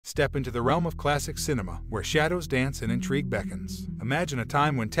Step into the realm of classic cinema, where shadows dance and intrigue beckons. Imagine a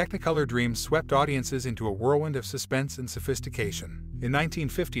time when Technicolor dreams swept audiences into a whirlwind of suspense and sophistication. In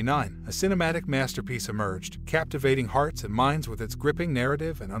 1959, a cinematic masterpiece emerged, captivating hearts and minds with its gripping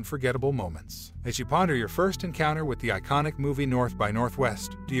narrative and unforgettable moments. As you ponder your first encounter with the iconic movie North by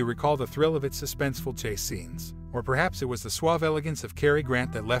Northwest, do you recall the thrill of its suspenseful chase scenes? Or perhaps it was the suave elegance of Cary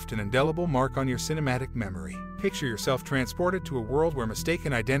Grant that left an indelible mark on your cinematic memory. Picture yourself transported to a world where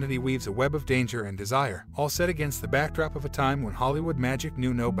mistaken identity weaves a web of danger and desire, all set against the backdrop of a time when Hollywood magic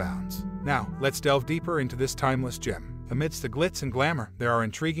knew no bounds. Now, let's delve deeper into this timeless gem. Amidst the glitz and glamour, there are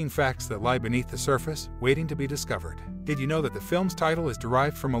intriguing facts that lie beneath the surface, waiting to be discovered. Did you know that the film's title is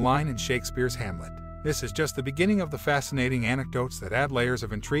derived from a line in Shakespeare's Hamlet? This is just the beginning of the fascinating anecdotes that add layers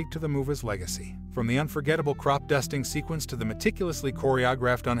of intrigue to the movie's legacy. From the unforgettable crop dusting sequence to the meticulously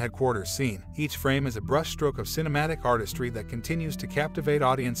choreographed on-headquarters scene, each frame is a brushstroke of cinematic artistry that continues to captivate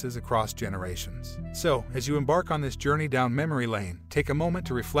audiences across generations. So, as you embark on this journey down memory lane, take a moment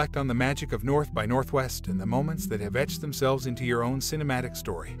to reflect on the magic of North by Northwest and the moments that have etched themselves into your own cinematic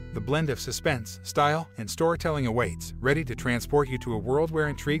story. The blend of suspense, style, and storytelling awaits, ready to transport you to a world where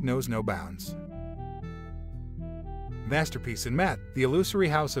intrigue knows no bounds. Masterpiece in matte, the illusory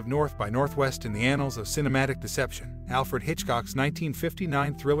house of North by Northwest in the annals of cinematic deception. Alfred Hitchcock's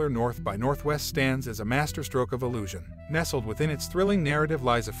 1959 thriller North by Northwest stands as a masterstroke of illusion. Nestled within its thrilling narrative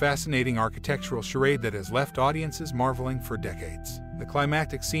lies a fascinating architectural charade that has left audiences marveling for decades. The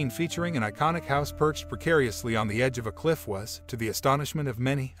climactic scene featuring an iconic house perched precariously on the edge of a cliff was, to the astonishment of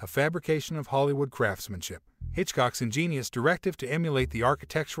many, a fabrication of Hollywood craftsmanship. Hitchcock's ingenious directive to emulate the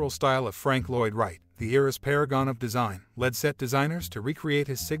architectural style of Frank Lloyd Wright, the era's paragon of design, led set designers to recreate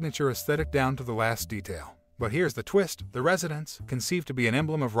his signature aesthetic down to the last detail. But here's the twist: the residence, conceived to be an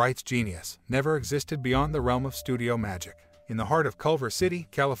emblem of Wright's genius, never existed beyond the realm of studio magic. In the heart of Culver City,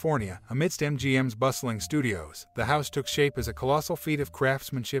 California, amidst MGM's bustling studios, the house took shape as a colossal feat of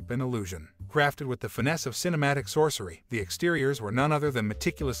craftsmanship and illusion. Crafted with the finesse of cinematic sorcery, the exteriors were none other than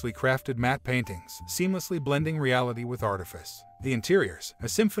meticulously crafted matte paintings, seamlessly blending reality with artifice. The interiors, a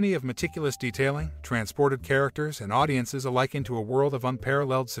symphony of meticulous detailing, transported characters and audiences alike into a world of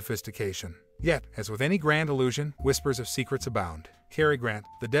unparalleled sophistication. Yet, as with any grand illusion, whispers of secrets abound. Cary Grant,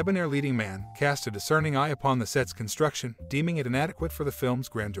 the debonair leading man, cast a discerning eye upon the set's construction, deeming it inadequate for the film's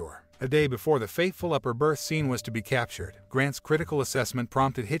grandeur. A day before the fateful upper berth scene was to be captured, Grant's critical assessment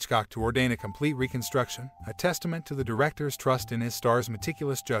prompted Hitchcock to ordain a complete reconstruction, a testament to the director's trust in his star's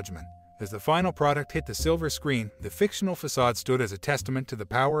meticulous judgment. As the final product hit the silver screen, the fictional facade stood as a testament to the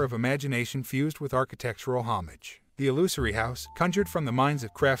power of imagination fused with architectural homage. The illusory house, conjured from the minds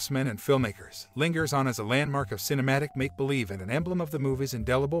of craftsmen and filmmakers, lingers on as a landmark of cinematic make-believe and an emblem of the movie's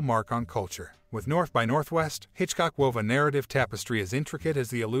indelible mark on culture. With North by Northwest, Hitchcock wove a narrative tapestry as intricate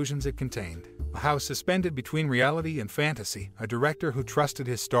as the illusions it contained. A house suspended between reality and fantasy, a director who trusted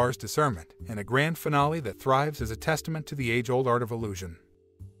his star's discernment, and a grand finale that thrives as a testament to the age-old art of illusion.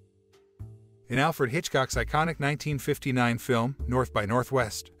 In Alfred Hitchcock's iconic 1959 film, North by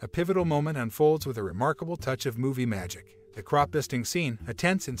Northwest, a pivotal moment unfolds with a remarkable touch of movie magic. The crop-dusting scene, a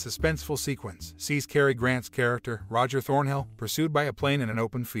tense and suspenseful sequence, sees Cary Grant's character, Roger Thornhill, pursued by a plane in an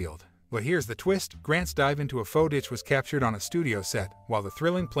open field. But here's the twist: Grant's dive into a faux ditch was captured on a studio set, while the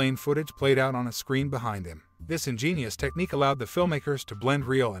thrilling plane footage played out on a screen behind him. This ingenious technique allowed the filmmakers to blend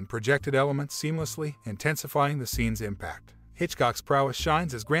real and projected elements seamlessly, intensifying the scene's impact. Hitchcock's prowess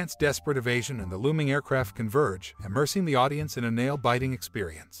shines as Grant's desperate evasion and the looming aircraft converge, immersing the audience in a nail-biting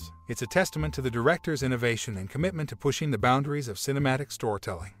experience. It's a testament to the director's innovation and commitment to pushing the boundaries of cinematic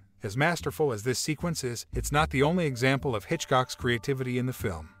storytelling. As masterful as this sequence is, it's not the only example of Hitchcock's creativity in the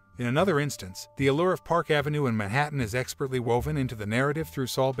film. In another instance, the allure of Park Avenue in Manhattan is expertly woven into the narrative through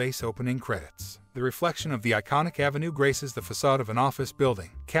Saul Bass opening credits. The reflection of the iconic avenue graces the facade of an office building,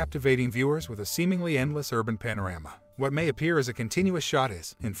 captivating viewers with a seemingly endless urban panorama. What may appear as a continuous shot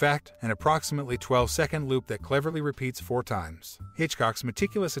is, in fact, an approximately 12-second loop that cleverly repeats 4 times. Hitchcock's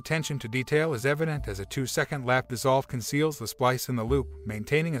meticulous attention to detail is evident as a 2-second lap dissolve conceals the splice in the loop,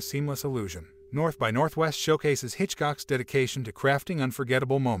 maintaining a seamless illusion. North by Northwest showcases Hitchcock's dedication to crafting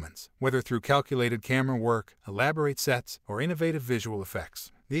unforgettable moments, whether through calculated camera work, elaborate sets, or innovative visual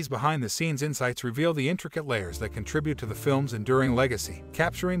effects. These behind-the-scenes insights reveal the intricate layers that contribute to the film's enduring legacy,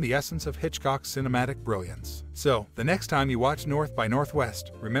 capturing the essence of Hitchcock's cinematic brilliance. So, the next time you watch North by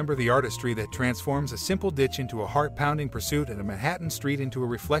Northwest, remember the artistry that transforms a simple ditch into a heart-pounding pursuit and a Manhattan street into a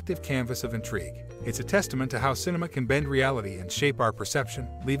reflective canvas of intrigue. It's a testament to how cinema can bend reality and shape our perception,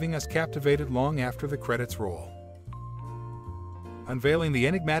 leaving us captivated long after the credits roll. unveiling the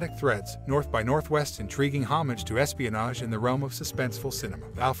enigmatic threads, North by Northwest's intriguing homage to espionage in the realm of suspenseful cinema.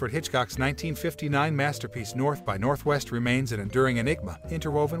 Alfred Hitchcock's 1959 masterpiece North by Northwest remains an enduring enigma,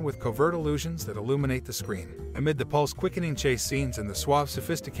 interwoven with covert allusions that illuminate the screen. Amid the pulse-quickening chase scenes and the suave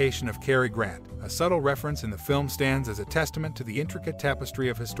sophistication of Cary Grant, a subtle reference in the film stands as a testament to the intricate tapestry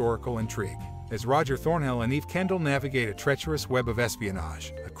of historical intrigue. As Roger Thornhill and Eve Kendall navigate a treacherous web of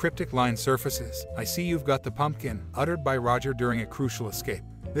espionage, a cryptic line surfaces, "I see you've got the pumpkin," uttered by Roger during a crucial escape.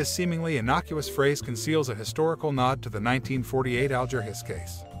 This seemingly innocuous phrase conceals a historical nod to the 1948 Alger Hiss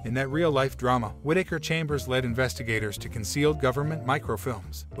case. In that real-life drama, Whittaker Chambers led investigators to concealed government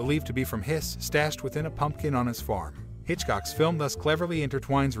microfilms, believed to be from Hiss, stashed within a pumpkin on his farm. Hitchcock's film thus cleverly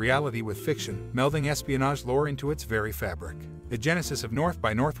intertwines reality with fiction, melding espionage lore into its very fabric. The genesis of North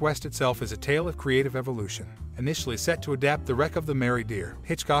by Northwest itself is a tale of creative evolution. Initially set to adapt The Wreck of the Mary Dear,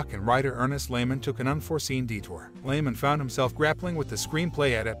 Hitchcock and writer Ernest Lehman took an unforeseen detour. Lehman found himself grappling with the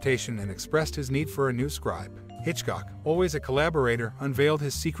screenplay adaptation and expressed his need for a new scribe. Hitchcock, always a collaborator, unveiled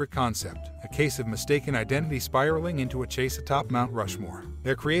his secret concept, a case of mistaken identity spiraling into a chase atop Mount Rushmore.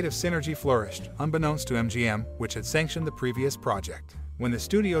 Their creative synergy flourished, unbeknownst to MGM, which had sanctioned the previous project. When the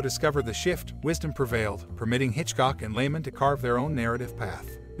studio discovered the shift, wisdom prevailed, permitting Hitchcock and Lehman to carve their own narrative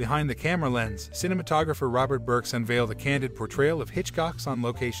path. Behind the camera lens, cinematographer Robert Burks unveiled a candid portrayal of Hitchcock's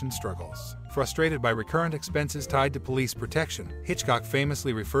on-location struggles. Frustrated by recurrent expenses tied to police protection, Hitchcock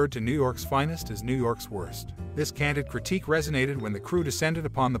famously referred to New York's finest as New York's worst. This candid critique resonated when the crew descended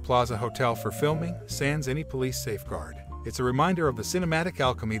upon the Plaza Hotel for filming, sans any police safeguard. It's a reminder of the cinematic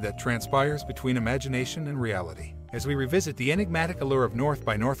alchemy that transpires between imagination and reality. As we revisit the enigmatic allure of North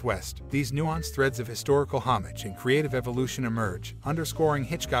by Northwest, these nuanced threads of historical homage and creative evolution emerge, underscoring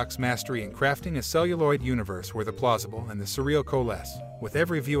Hitchcock's mastery in crafting a celluloid universe where the plausible and the surreal coalesce. With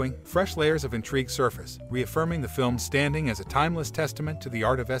every viewing, fresh layers of intrigue surface, reaffirming the film's standing as a timeless testament to the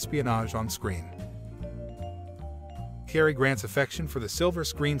art of espionage on screen. Cary Grant's affection for the silver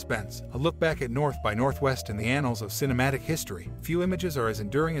screen's bends, a look back at North by Northwest in the annals of cinematic history. Few images are as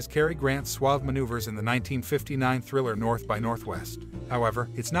enduring as Cary Grant's suave maneuvers in the 1959 thriller North by Northwest. However,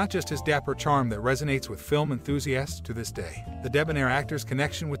 it's not just his dapper charm that resonates with film enthusiasts to this day. The debonair actor's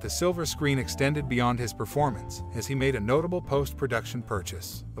connection with the silver screen extended beyond his performance, as he made a notable post-production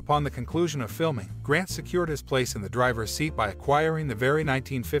purchase. Upon the conclusion of filming, Grant secured his place in the driver's seat by acquiring the very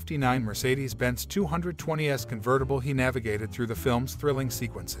 1959 Mercedes-Benz 220S convertible he navigated through the film's thrilling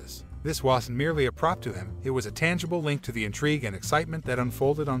sequences. This wasn't merely a prop to him, it was a tangible link to the intrigue and excitement that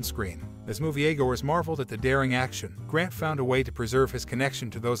unfolded on screen. As moviegoers marveled at the daring action, Grant found a way to preserve his connection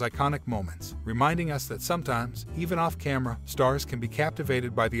to those iconic moments, reminding us that sometimes, even off-camera, stars can be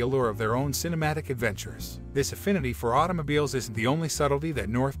captivated by the allure of their own cinematic adventures. This affinity for automobiles isn't the only subtlety that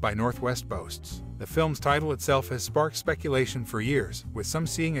North by Northwest boasts. The film's title itself has sparked speculation for years, with some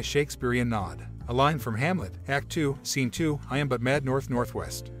seeing a Shakespearean nod. A line from Hamlet, Act 2, Scene 2, "I am but mad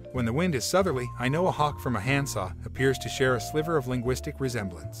north-northwest. When the wind is southerly, I know a hawk from a handsaw," appears to share a sliver of linguistic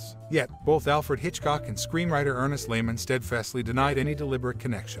resemblance. Yet, both Alfred Hitchcock and screenwriter Ernest Lehman steadfastly denied any deliberate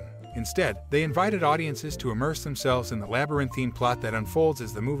connection. Instead, they invited audiences to immerse themselves in the labyrinthine plot that unfolds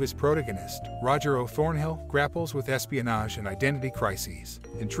as the movie's protagonist, Roger O. Thornhill, grapples with espionage and identity crises.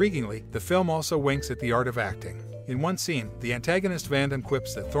 Intriguingly, the film also winks at the art of acting. In one scene, the antagonist Vandamm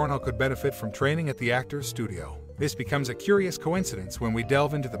quips that Thornhill could benefit from training at the actor's studio. This becomes a curious coincidence when we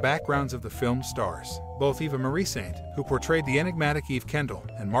delve into the backgrounds of the film's stars. Both Eva Marie Saint, who portrayed the enigmatic Eve Kendall,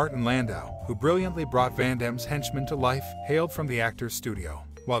 and Martin Landau, who brilliantly brought Vandamm's henchman to life, hailed from the actor's studio.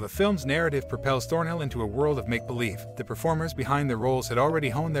 While the film's narrative propels Thornhill into a world of make-believe, the performers behind the roles had already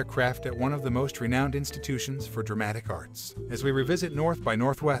honed their craft at one of the most renowned institutions for dramatic arts. As we revisit North by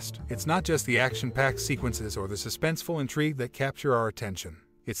Northwest, it's not just the action-packed sequences or the suspenseful intrigue that capture our attention.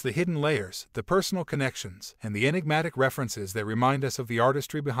 It's the hidden layers, the personal connections, and the enigmatic references that remind us of the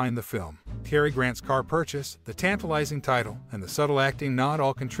artistry behind the film. Cary Grant's car purchase, the tantalizing title, and the subtle acting nod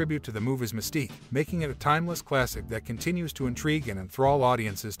all contribute to the movie's mystique, making it a timeless classic that continues to intrigue and enthrall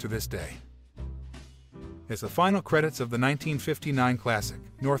audiences to this day. As the final credits of the 1959 classic,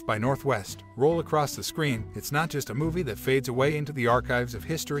 North by Northwest, roll across the screen, it's not just a movie that fades away into the archives of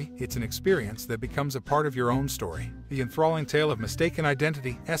history, it's an experience that becomes a part of your own story. The enthralling tale of mistaken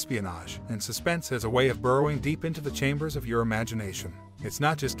identity, espionage, and suspense has a way of burrowing deep into the chambers of your imagination. It's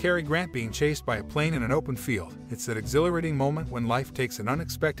not just Cary Grant being chased by a plane in an open field, it's that exhilarating moment when life takes an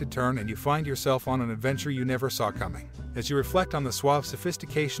unexpected turn and you find yourself on an adventure you never saw coming. As you reflect on the suave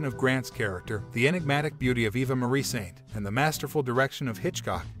sophistication of Grant's character, the enigmatic beauty of Eva Marie Saint, and the masterful direction of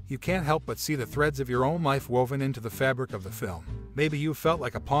Hitchcock, you can't help but see the threads of your own life woven into the fabric of the film. Maybe you've felt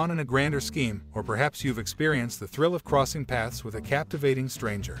like a pawn in a grander scheme, or perhaps you've experienced the thrill of crossing paths with a captivating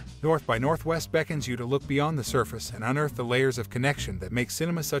stranger. North by Northwest beckons you to look beyond the surface and unearth the layers of connection that make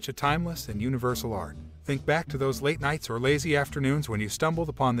cinema such a timeless and universal art. Think back to those late nights or lazy afternoons when you stumbled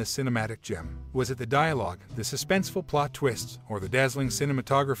upon this cinematic gem. Was it the dialogue, the suspenseful plot twists, or the dazzling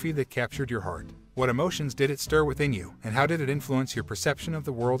cinematography that captured your heart? What emotions did it stir within you, and how did it influence your perception of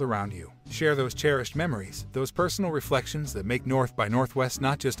the world around you? Share those cherished memories, those personal reflections that make North by Northwest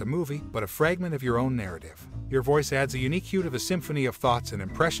not just a movie, but a fragment of your own narrative. Your voice adds a unique hue to the symphony of thoughts and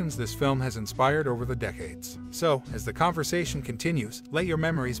impressions this film has inspired over the decades. So, as the conversation continues, let your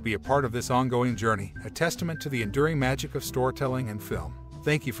memories be a part of this ongoing journey, a testament to the enduring magic of storytelling and film.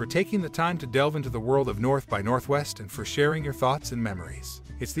 Thank you for taking the time to delve into the world of North by Northwest and for sharing your thoughts and memories.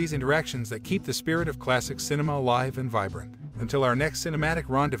 It's these interactions that keep the spirit of classic cinema alive and vibrant. Until our next cinematic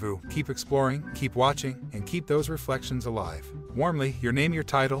rendezvous, keep exploring, keep watching, and keep those reflections alive. Warmly, your name, your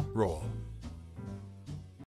title, roll.